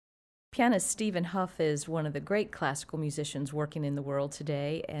Pianist Stephen Hough is one of the great classical musicians working in the world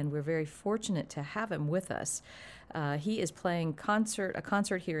today, and we're very fortunate to have him with us. He is playing a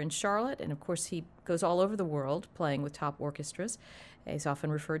concert here in Charlotte, and of course he goes all over the world playing with top orchestras. He's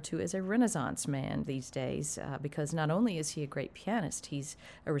often referred to as a Renaissance man these days because not only is he a great pianist, he's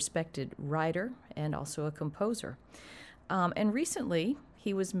a respected writer and also a composer. And recently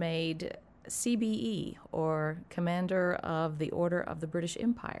he was made CBE, or Commander of the Order of the British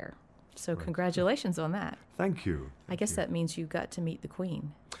Empire. So congratulations on that. Thank you. I guess that means you got to meet the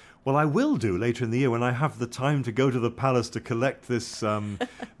Queen. Well, I will do later in the year when I have the time to go to the palace to collect this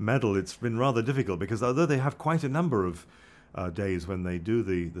medal. It's been rather difficult because although they have quite a number of days when they do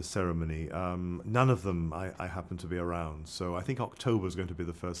the ceremony, none of them I happen to be around. So I think October is going to be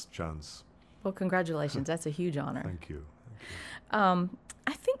the first chance. Well, congratulations. That's a huge honor. Thank you.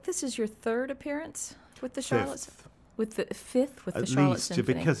 I think this is your third appearance with the Charlotte. Fifth. With the fifth with At the Charlotte least,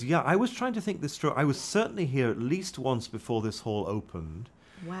 Symphony. because, I was trying to think this through. I was certainly here at least once before this hall opened.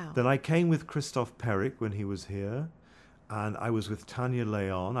 Wow. Then I came with Christoph Perrick when he was here, and I was with Tanya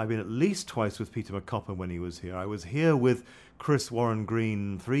Leon. I've been at least twice with Peter McCoppen when he was here. I was here with Chris Warren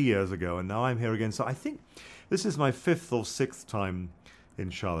Green 3 years ago, and now I'm here again. So I think this is my fifth or sixth time in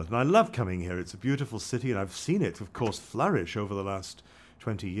Charlotte. And I love coming here. It's a beautiful city, and I've seen it, of course, flourish over the last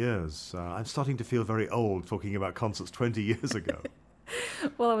 20 years. I'm starting to feel very old talking about concerts 20 years ago.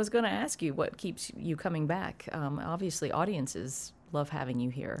 Well, I was going to ask you what keeps you coming back. Obviously, audiences love having you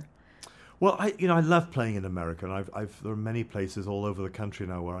here. Well, I love playing in America, and there are many places all over the country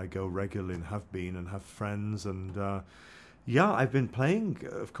now where I go regularly and have been and have friends. And I've been playing,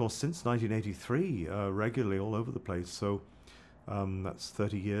 of course, since 1983, regularly all over the place. So that's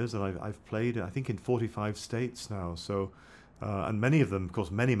 30 years, and I've played, I think, in 45 states now. So. And many of them, of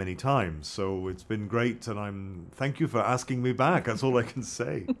course, many, many times. So it's been great, and thank you for asking me back. That's all I can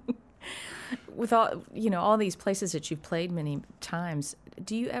say. With all these places that you've played many times,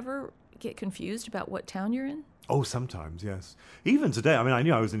 do you ever get confused about what town you're in? Oh, sometimes, yes. Even today, I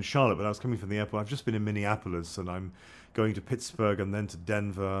knew I was in Charlotte, but I was coming from the airport. I've just been in Minneapolis, and I'm going to Pittsburgh and then to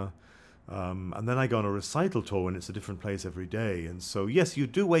Denver. And then I go on a recital tour, and it's a different place every day. And so, yes, you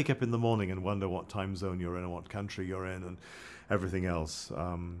do wake up in the morning and wonder what time zone you're in and what country you're in and everything else.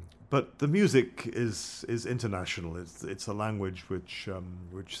 But the music is international. It's a language which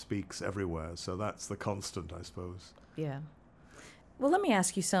speaks everywhere. So that's the constant, I suppose. Yeah. Well, let me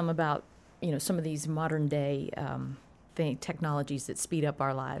ask you some about some of these modern day technologies that speed up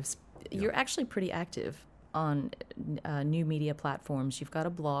our lives. Yeah. You're actually pretty active on new media platforms. You've got a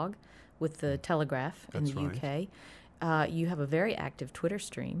blog with the Telegraph in the UK. You have a very active Twitter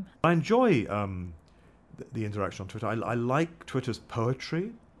stream. I enjoy the interaction on Twitter. I like Twitter's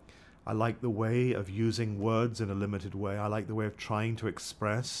poetry. I like the way of using words in a limited way. I like the way of trying to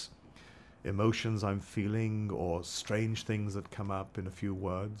express emotions I'm feeling or strange things that come up in a few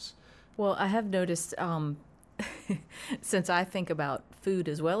words. Well, I have noticed, since I think about food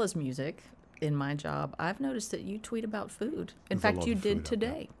as well as music in my job, I've noticed that you tweet about food. In fact, you did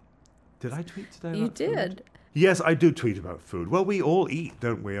today. Did I tweet today? You did. Yes, I do tweet about food. Well, we all eat,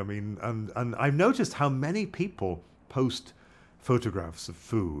 don't we? And I've noticed how many people post photographs of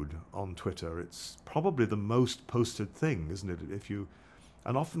food on Twitter. It's probably the most posted thing, isn't it?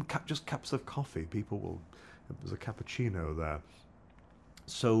 And often just cups of coffee. There's a cappuccino there.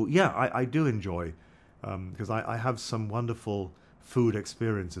 So, I do enjoy, because I have some wonderful food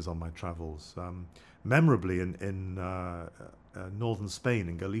experiences on my travels. Memorably in northern Spain,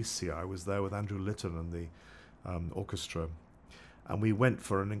 in Galicia, I was there with Andrew Litton and the orchestra, and we went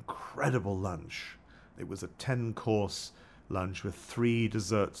for an incredible lunch. It was a 10-course lunch with 3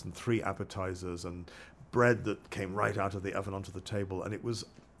 desserts and 3 appetizers and bread that came right out of the oven onto the table, and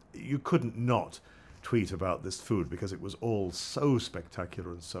you couldn't not tweet about this food because it was all so spectacular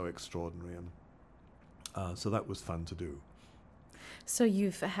and so extraordinary, and so that was fun to do. So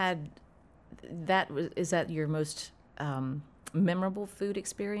you've had is that your most memorable food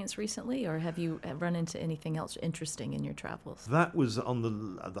experience recently, or have you run into anything else interesting in your travels? That was on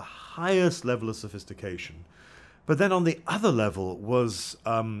the highest level of sophistication. But then on the other level was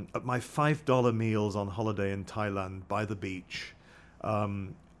at my $5 meals on holiday in Thailand by the beach.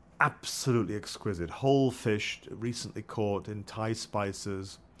 Absolutely exquisite. Whole fish, recently caught in Thai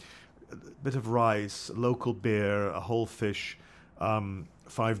spices, a bit of rice, local beer, a whole fish,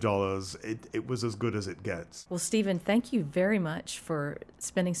 $5. It was as good as it gets. Well, Stephen, thank you very much for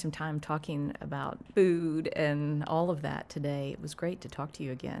spending some time talking about food and all of that today. It was great to talk to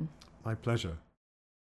you again. My pleasure.